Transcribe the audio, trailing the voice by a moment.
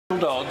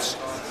Dodds.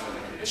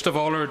 First of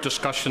all, our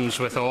discussions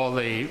with all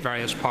the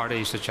various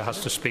parties that she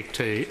has to speak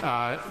to,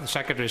 the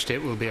Secretary of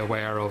State will be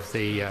aware of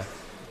the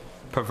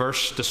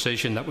perverse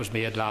decision that was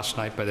made last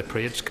night by the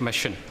Parades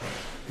Commission,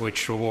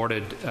 which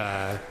rewarded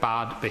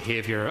bad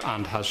behaviour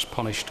and has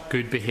punished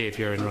good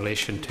behaviour in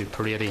relation to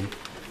parading.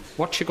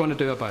 What's she going to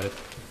do about it?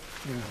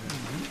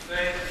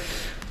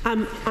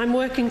 I'm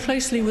working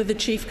closely with the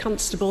Chief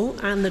Constable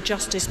and the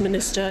Justice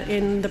Minister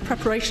in the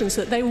preparations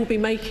that they will be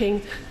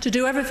making to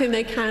do everything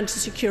they can to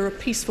secure a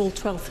peaceful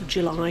 12th of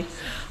July.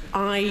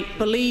 I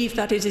believe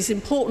that it is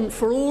important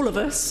for all of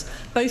us,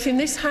 both in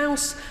this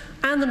House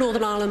and the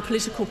Northern Ireland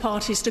political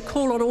parties, to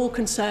call on all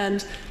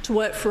concerned to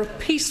work for a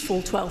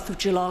peaceful 12th of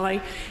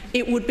July.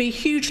 It would be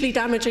hugely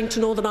damaging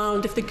to Northern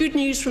Ireland if the good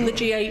news from the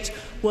G8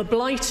 were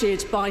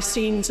blighted by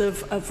scenes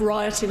of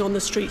rioting on the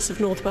streets of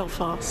North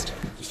Belfast.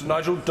 Mr.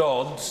 Nigel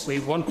Dodds. We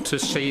want to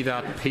see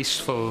that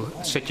peaceful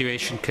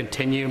situation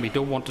continue, and we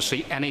don't want to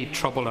see any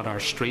trouble in our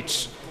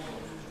streets.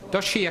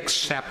 Does she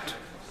accept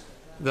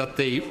that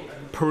the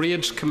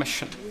Parades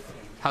Commission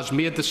has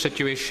made the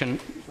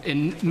situation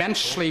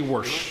immensely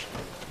worse,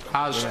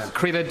 has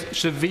created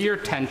severe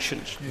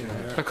tensions,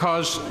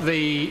 because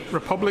the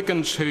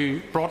Republicans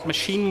who brought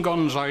machine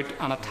guns out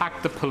and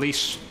attacked the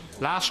police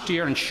last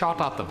year and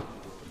shot at them,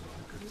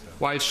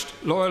 whilst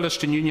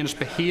Loyalists and Unionists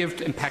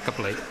behaved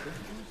impeccably?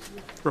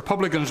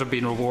 Republicans have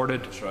been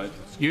rewarded,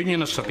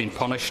 Unionists have been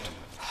punished.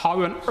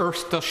 How on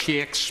earth does she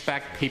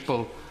expect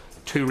people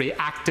to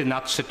react in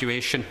that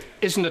situation?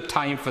 Isn't it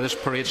time for this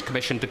Parades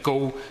Commission to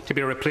go, to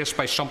be replaced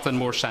by something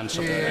more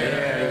sensible?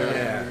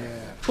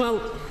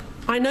 Well,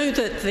 I know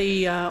that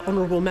the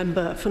Honourable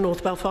Member for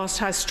North Belfast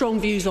has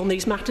strong views on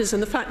these matters,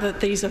 and the fact that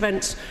these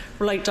events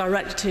relate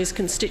directly to his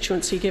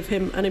constituency give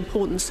him an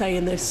important say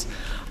in this.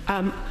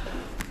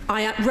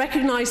 I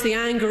recognise the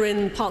anger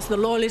in parts of the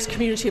Loyalist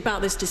community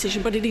about this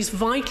decision, but it is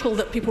vital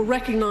that people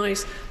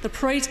recognise the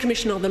Parades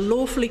Commission are the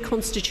lawfully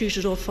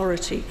constituted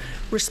authority.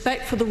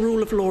 Respect for the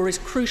rule of law is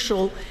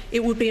crucial.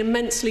 It would be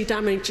immensely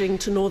damaging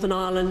to Northern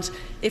Ireland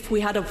if we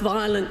had a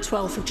violent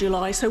 12th of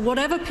July. So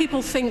whatever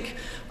people think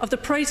of the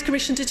Parades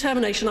Commission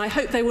determination, I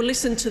hope they will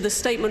listen to the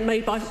statement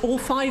made by all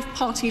 5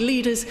 party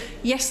leaders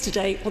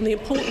yesterday on the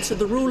importance of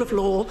the rule of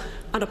law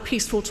and a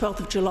peaceful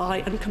 12th of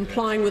July and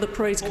complying with the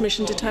Parades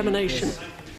Commission determination.